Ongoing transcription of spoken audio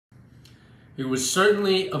It was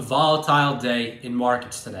certainly a volatile day in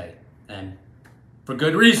markets today, and for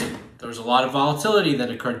good reason. There was a lot of volatility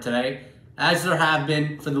that occurred today, as there have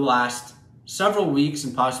been for the last several weeks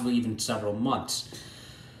and possibly even several months.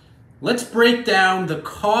 Let's break down the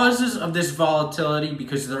causes of this volatility,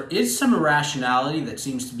 because there is some irrationality that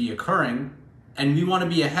seems to be occurring, and we want to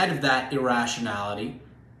be ahead of that irrationality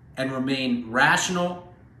and remain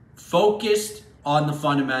rational, focused on the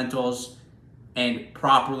fundamentals, and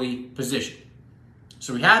properly positioned.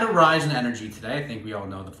 So we had a rise in energy today. I think we all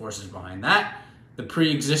know the forces behind that. The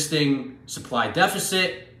pre-existing supply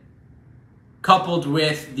deficit, coupled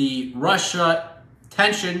with the Russia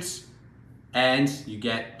tensions, and you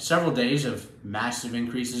get several days of massive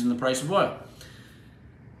increases in the price of oil.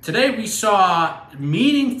 Today we saw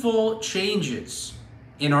meaningful changes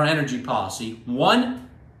in our energy policy. One,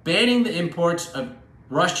 banning the imports of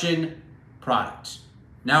Russian products.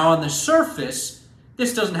 Now on the surface,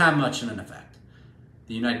 this doesn't have much of an effect.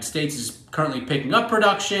 The United States is currently picking up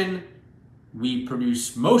production. We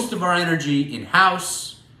produce most of our energy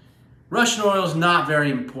in-house. Russian oil is not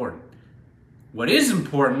very important. What is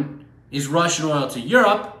important is Russian oil to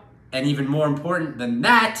Europe, and even more important than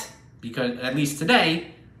that, because at least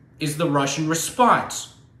today, is the Russian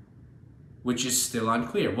response, which is still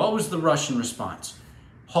unclear. What was the Russian response?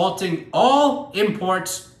 Halting all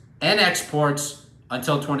imports and exports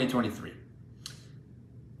until 2023.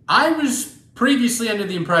 I was previously under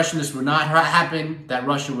the impression this would not happen, that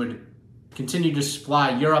Russia would continue to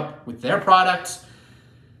supply Europe with their products.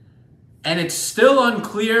 And it's still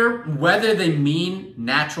unclear whether they mean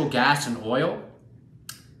natural gas and oil.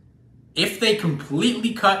 If they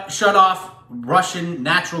completely shut off Russian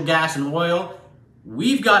natural gas and oil,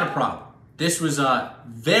 we've got a problem. This was a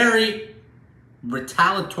very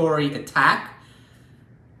retaliatory attack.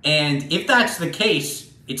 And if that's the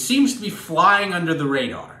case, it seems to be flying under the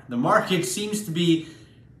radar. The market seems to be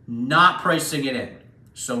not pricing it in.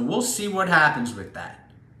 So we'll see what happens with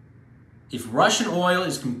that. If Russian oil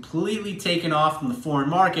is completely taken off from the foreign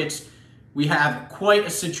markets, we have quite a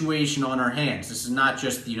situation on our hands. This is not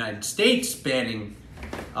just the United States banning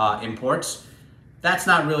imports. That's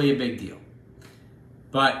not really a big deal.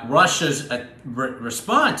 But Russia's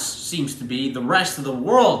response seems to be the rest of the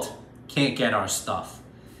world can't get our stuff.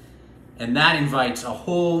 And that invites a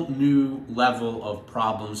whole new level of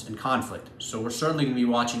problems and conflict. So we're certainly going to be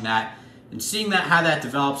watching that and seeing how that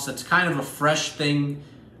develops. That's kind of a fresh thing.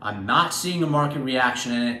 I'm not seeing a market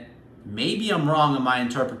reaction in it. Maybe I'm wrong in my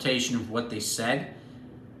interpretation of what they said,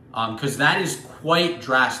 because that is quite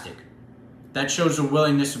drastic. That shows a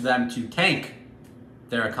willingness of them to tank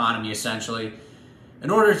their economy, essentially, in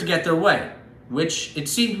order to get their way, which it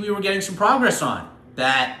seemed we were getting some progress on,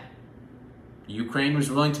 that Ukraine was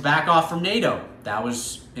willing to back off from NATO. That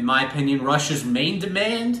was, in my opinion, Russia's main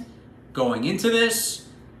demand going into this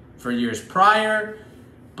for years prior.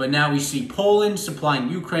 But now we see Poland supplying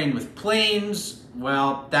Ukraine with planes.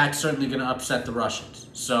 Well, that's certainly going to upset the Russians.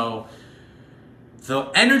 So the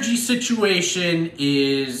energy situation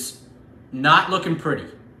is not looking pretty.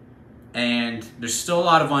 And there's still a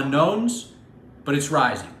lot of unknowns, but it's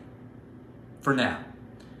rising for now.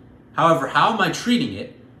 However, how am I treating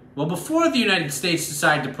it? Well, before the United States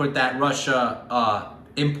decided to put that Russia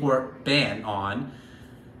import ban on,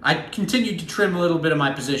 I continued to trim a little bit of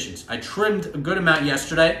my positions. I trimmed a good amount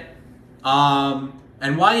yesterday.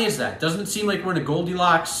 And why is that? Doesn't it seem like we're in a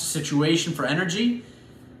Goldilocks situation for energy?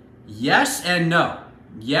 Yes and no.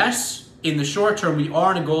 Yes, in the short term, we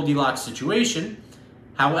are in a Goldilocks situation.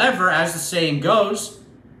 However, as the saying goes,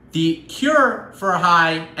 the cure for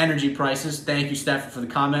high energy prices, thank you, Steph, for the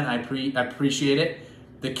comment. I appreciate it.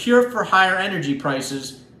 The cure for higher energy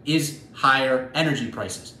prices is higher energy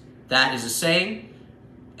prices. That is a saying.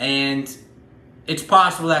 And it's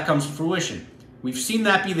possible that comes to fruition. We've seen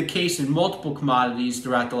that be the case in multiple commodities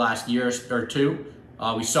throughout the last year or two.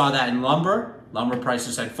 We saw that in lumber. Lumber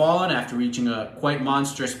prices had fallen after reaching a quite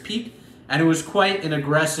monstrous peak, and it was quite an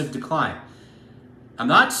aggressive decline. I'm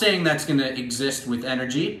not saying that's going to exist with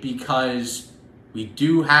energy, because we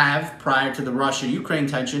do have, prior to the Russia-Ukraine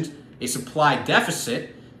tensions, a supply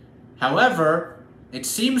deficit. However, it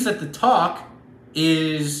seems that the talk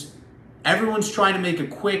is everyone's trying to make a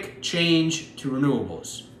quick change to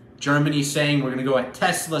renewables. Germany's saying we're going to go at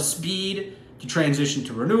Tesla speed to transition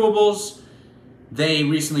to renewables. They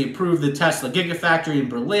recently approved the Tesla Gigafactory in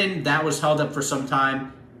Berlin. That was held up for some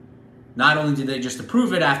time. Not only did they just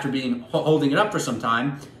approve it after holding it up for some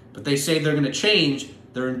time, but they say they're going to change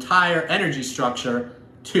their entire energy structure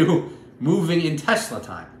to moving in Tesla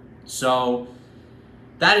time. So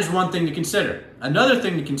that is one thing to consider. Another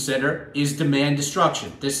thing to consider is demand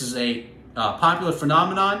destruction. This is a popular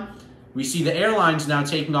phenomenon We see the airlines now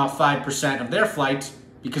taking off 5% of their flights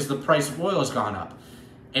because the price of oil has gone up.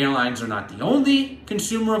 Airlines are not the only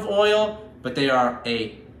consumer of oil, but they are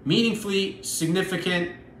a meaningfully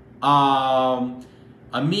significant,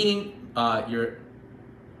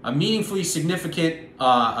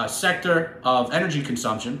 sector of energy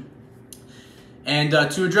consumption. And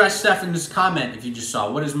to address Stefan's comment, if you just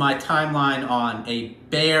saw, what is my timeline on a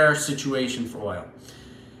bear situation for oil?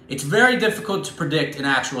 It's very difficult to predict an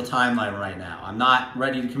actual timeline right now. I'm not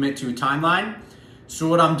ready to commit to a timeline. So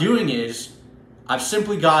what I'm doing is I've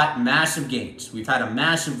simply got massive gains. We've had a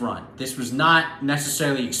massive run. This was not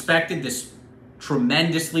necessarily expected, this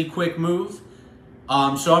tremendously quick move.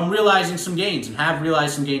 So I'm realizing some gains and have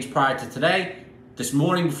realized some gains prior to today. This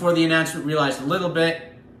morning before the announcement, realized a little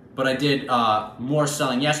bit, but I did more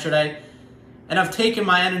selling yesterday. And I've taken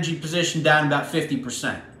my energy position down about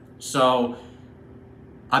 50%. So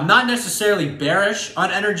I'm not necessarily bearish on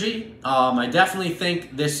energy. I definitely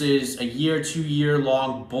think this is a 2-year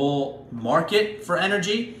long bull market for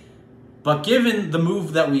energy. But given the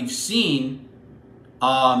move that we've seen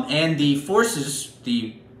and the forces,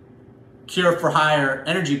 the cure for higher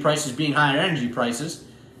energy prices being higher energy prices,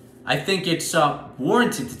 I think it's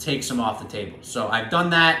warranted to take some off the table. So I've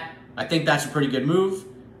done that. I think that's a pretty good move.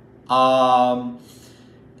 And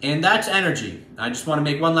that's energy. I just want to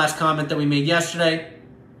make one last comment that we made yesterday.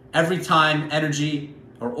 Every time energy,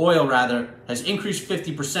 or oil rather, has increased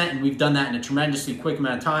 50%, and we've done that in a tremendously quick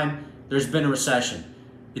amount of time, there's been a recession.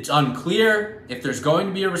 It's unclear if there's going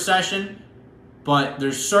to be a recession, but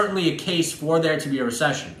there's certainly a case for there to be a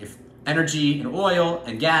recession. If energy and oil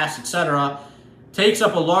and gas, etc., takes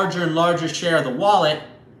up a larger and larger share of the wallet,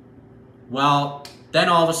 well, then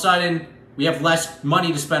all of a sudden we have less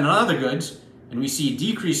money to spend on other goods, and we see a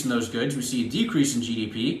decrease in those goods, we see a decrease in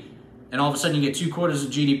GDP, and all of a sudden you get 2/4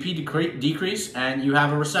 of GDP decrease and you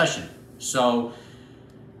have a recession. So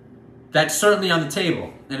that's certainly on the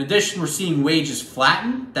table. In addition, we're seeing wages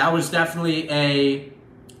flatten. That was definitely a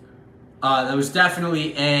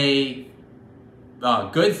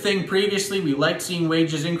good thing previously. We liked seeing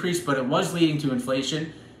wages increase, but it was leading to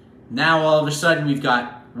inflation. Now all of a sudden we've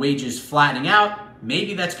got wages flattening out.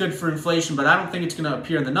 Maybe that's good for inflation, but I don't think it's going to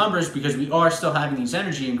appear in the numbers because we are still having these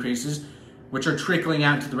energy increases, which are trickling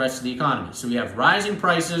out to the rest of the economy. So we have rising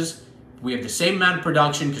prices, we have the same amount of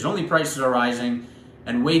production because only prices are rising,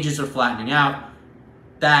 and wages are flattening out.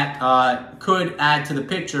 That could add to the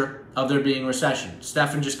picture of there being a recession.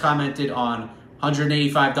 Stefan just commented on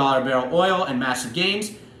 $185 a barrel oil and massive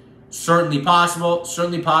gains. Certainly possible.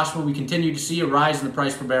 Certainly possible we continue to see a rise in the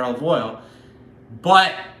price per barrel of oil.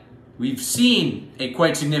 But we've seen a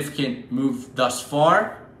quite significant move thus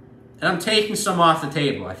far, and I'm taking some off the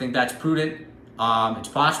table. I think that's prudent. It's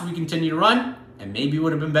possible we continue to run, and maybe it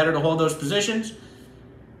would have been better to hold those positions.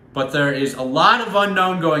 But there is a lot of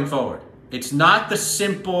unknown going forward. It's not the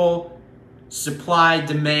simple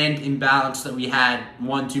supply-demand imbalance that we had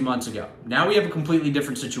 1-2 months ago. Now we have a completely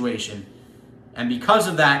different situation. And because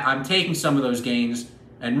of that, I'm taking some of those gains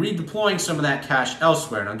and redeploying some of that cash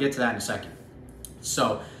elsewhere. And I'll get to that in a second.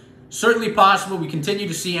 So certainly possible we continue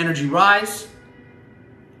to see energy rise.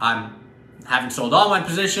 I haven't sold all my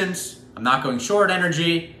positions. I'm not going short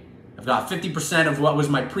energy. I've got 50% of what was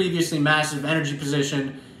my previously massive energy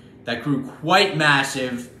position that grew quite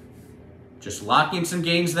massive. Just locking in some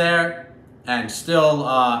gains there and still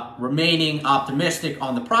remaining optimistic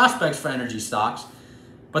on the prospects for energy stocks.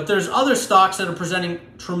 But there's other stocks that are presenting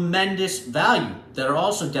tremendous value that are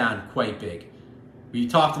also down quite big. We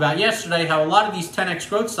talked about yesterday how a lot of these 10x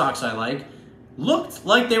growth stocks I like looked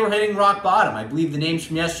like they were hitting rock bottom. I believe the names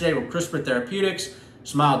from yesterday were CRISPR Therapeutics,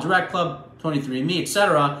 Smile Direct Club, 23andMe,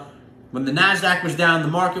 etc. When the NASDAQ was down, the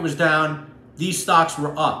market was down, these stocks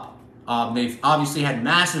were up. They've obviously had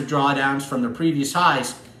massive drawdowns from their previous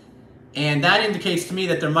highs, and that indicates to me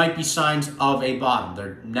that there might be signs of a bottom.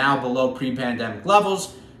 They're now below pre-pandemic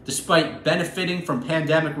levels, despite benefiting from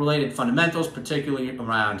pandemic-related fundamentals, particularly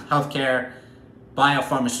around healthcare,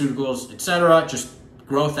 biopharmaceuticals, etc., just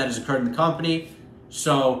growth that has occurred in the company.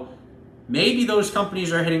 So maybe those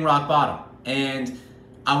companies are hitting rock bottom. And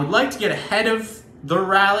I would like to get ahead of the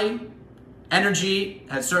rally. Energy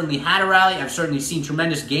has certainly had a rally. I've certainly seen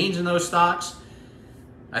tremendous gains in those stocks.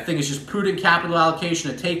 I think it's just prudent capital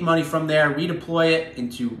allocation to take money from there, redeploy it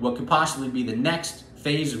into what could possibly be the next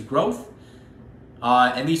phase of growth,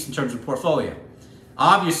 at least in terms of portfolio.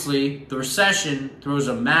 Obviously, the recession throws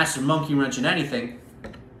a massive monkey wrench in anything.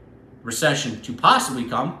 Recession to possibly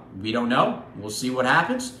come, we don't know. We'll see what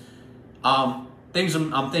happens. Things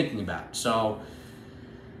I'm thinking about. So,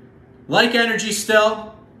 like energy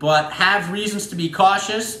still, but have reasons to be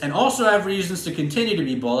cautious and also have reasons to continue to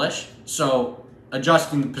be bullish. So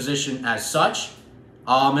adjusting the position as such.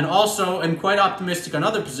 And also am quite optimistic on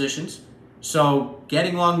other positions. So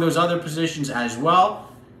getting along those other positions as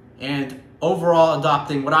well. And overall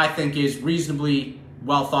adopting what I think is reasonably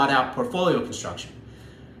well thought out portfolio construction.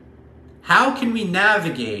 How can we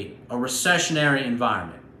navigate a recessionary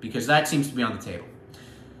environment? Because that seems to be on the table.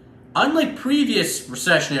 Unlike previous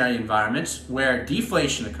recessionary environments where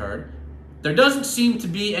deflation occurred, there doesn't seem to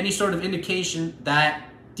be any sort of indication that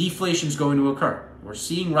deflation is going to occur. We're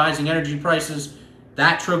seeing rising energy prices.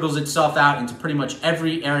 That trickles itself out into pretty much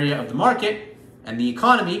every area of the market and the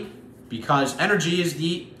economy because energy is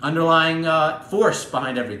the underlying force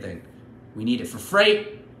behind everything. We need it for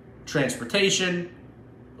freight, transportation,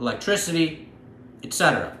 electricity,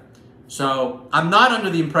 etc. So I'm not under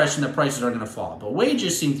the impression that prices are going to fall, but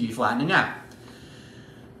wages seem to be flattening out.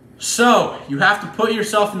 So you have to put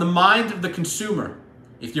yourself in the mind of the consumer.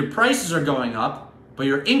 If your prices are going up, but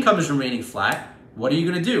your income is remaining flat, what are you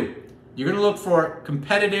going to do? You're going to look for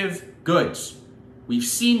competitive goods. We've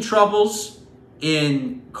seen troubles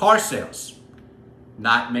in car sales.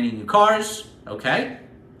 Not many new cars, okay?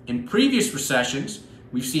 In previous recessions,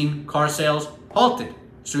 we've seen car sales halted.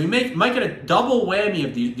 So we might get a double whammy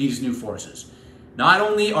of these new forces. Not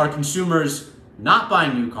only are consumers not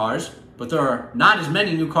buying new cars, but there are not as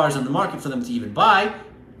many new cars on the market for them to even buy.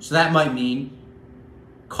 So that might mean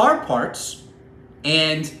car parts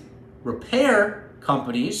and repair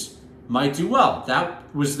companies might do well. That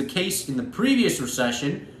was the case in the previous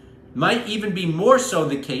recession. Might even be more so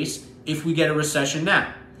the case if we get a recession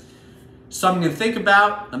now. Something to think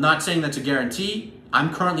about. I'm not saying that's a guarantee.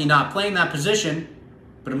 I'm currently not playing that position,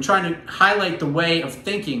 but I'm trying to highlight the way of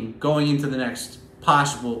thinking going into the next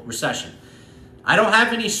possible recession. I don't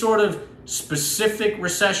have any sort of specific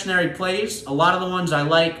recessionary plays. A lot of the ones I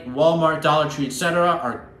like, Walmart, Dollar Tree, etc.,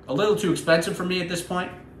 are a little too expensive for me at this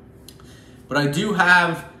point. But I do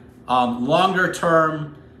have longer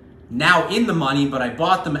term, now in the money, but I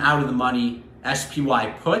bought them out of the money,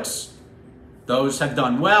 SPY puts. Those have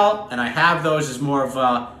done well, and I have those as more of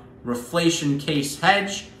a reflation case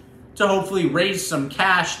hedge to hopefully raise some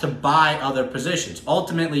cash to buy other positions.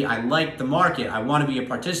 Ultimately, I like the market. I want to be a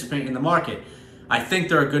participant in the market. I think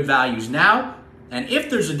there are good values now, and if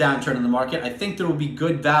there's a downturn in the market, I think there will be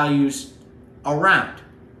good values around.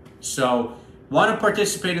 So, want to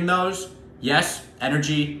participate in those? Yes,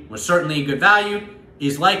 energy was certainly a good value,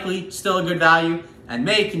 is likely still a good value, and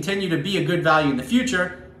may continue to be a good value in the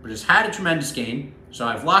future, but has had a tremendous gain, so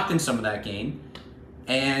I've locked in some of that gain.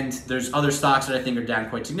 And there's other stocks that I think are down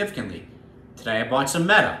quite significantly. Today I bought some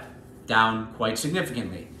Meta, down quite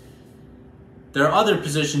significantly. There are other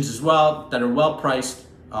positions as well that are well priced.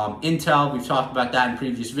 Intel, we've talked about that in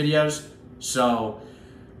previous videos. So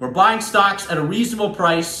we're buying stocks at a reasonable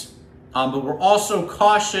price, but we're also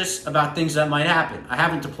cautious about things that might happen. I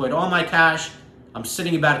haven't deployed all my cash. I'm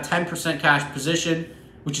sitting about a 10% cash position,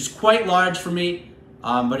 which is quite large for me.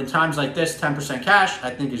 But in times like this, 10% cash I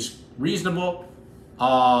think is reasonable.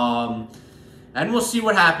 And we'll see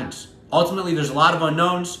what happens. Ultimately, there's a lot of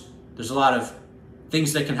unknowns. There's a lot of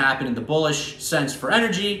things that can happen in the bullish sense for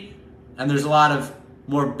energy. And there's a lot of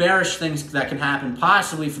more bearish things that can happen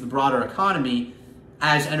possibly for the broader economy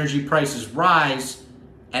as energy prices rise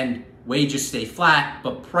and wages stay flat,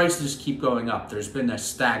 but prices keep going up. There's been a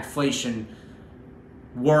stagflation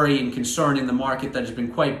worry and concern in the market that has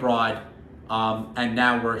been quite broad. And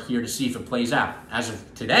now we're here to see if it plays out. As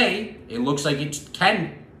of today, it looks like it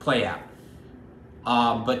can play out.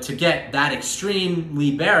 But to get that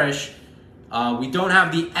extremely bearish, we don't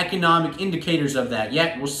have the economic indicators of that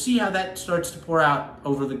yet. We'll see how that starts to pour out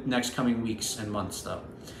over the next coming weeks and months, though.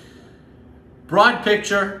 Broad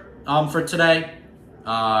picture for today.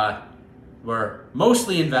 We're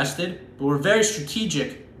mostly invested, but we're very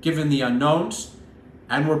strategic given the unknowns.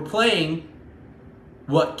 And we're playing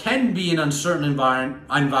what can be an uncertain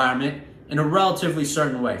environment in a relatively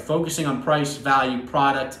certain way, focusing on price, value,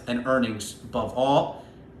 product, and earnings above all,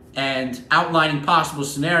 and outlining possible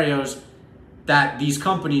scenarios that these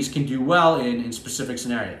companies can do well in specific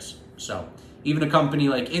scenarios. So even a company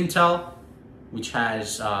like Intel, which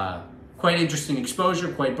has quite interesting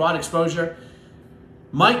exposure, quite broad exposure,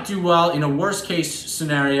 might do well in a worst case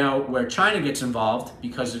scenario where China gets involved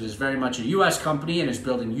because it is very much a US company and is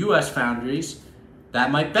building US foundries.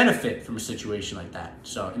 That might benefit from a situation like that.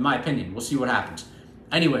 So in my opinion, we'll see what happens.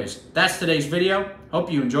 Anyways, that's today's video.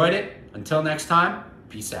 Hope you enjoyed it. Until next time,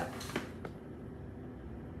 peace out.